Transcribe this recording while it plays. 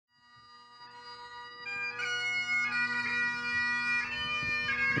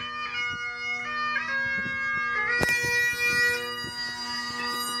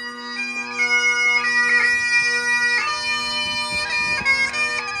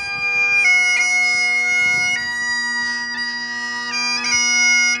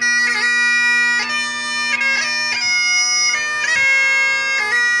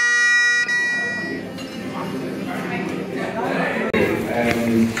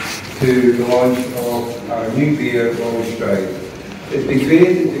to the launch of our new beer, Long Stride. It's been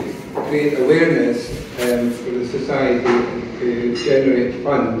created to create awareness for the Society and to generate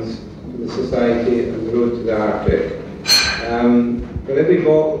funds for the Society on the road to the Arctic. For every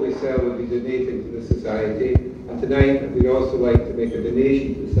bottle we sell will be donated to the Society, and tonight we'd also like to make a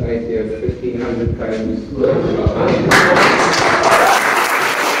donation to the Society of £1,500.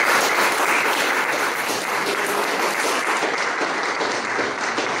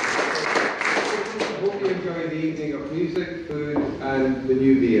 Of music, food, and the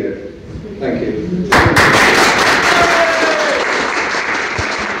new beer. Thank you.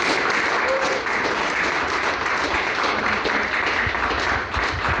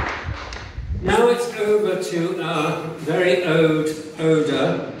 Now it's over to our very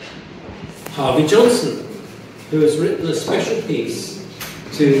older Harvey Johnson, who has written a special piece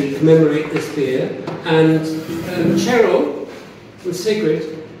to commemorate this beer. And Cheryl and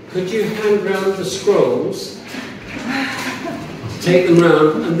Sigrid, could you hand round the scrolls? Take them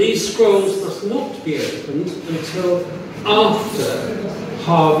round, and these scrolls must not be opened until after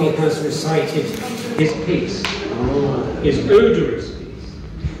Harvey has recited his piece, his odorous piece.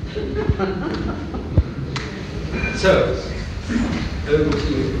 So, over to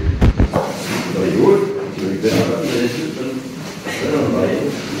you. Very good.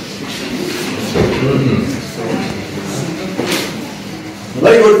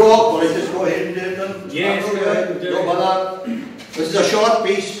 Very good, Bob. Well, let's just go ahead and do them. Yes, no bother. This is a short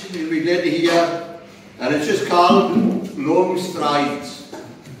piece you'll be glad to hear, and it's just called Long Strides.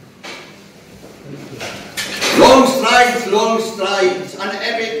 Long strides, an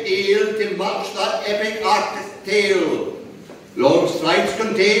epic ale to match that epic Arctic tale. Long Strides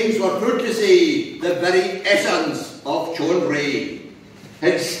contains, we're proud to say, the very essence of John Rae.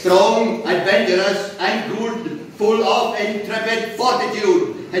 It's strong, adventurous, and good, full of intrepid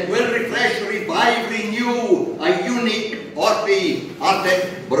fortitude. It will refresh, revive, renew a unique Orkney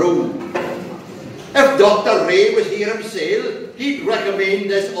Arctic brew. If Dr. Rae was here himself, he'd recommend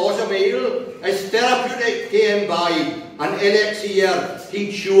this awesome ale as therapeutic to imbibe, an elixir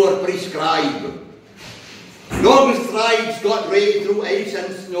he'd sure prescribe. Long strides got Rae through ice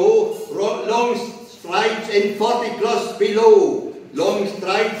and snow, long strides in 40 plus below. Long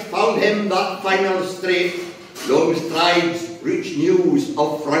strides found him that final strait. Long strides reached news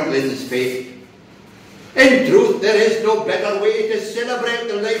of Franklin's fate. In truth, there is no better way to celebrate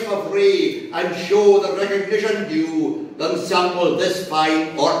the life of Rae and show the recognition due than sample this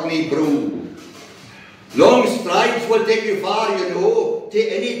fine Orkney brew. Long strides will take you far, you know, to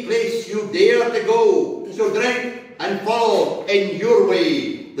any place you dare to go. So drink and follow in your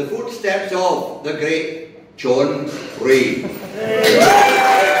way the footsteps of the great John Rae.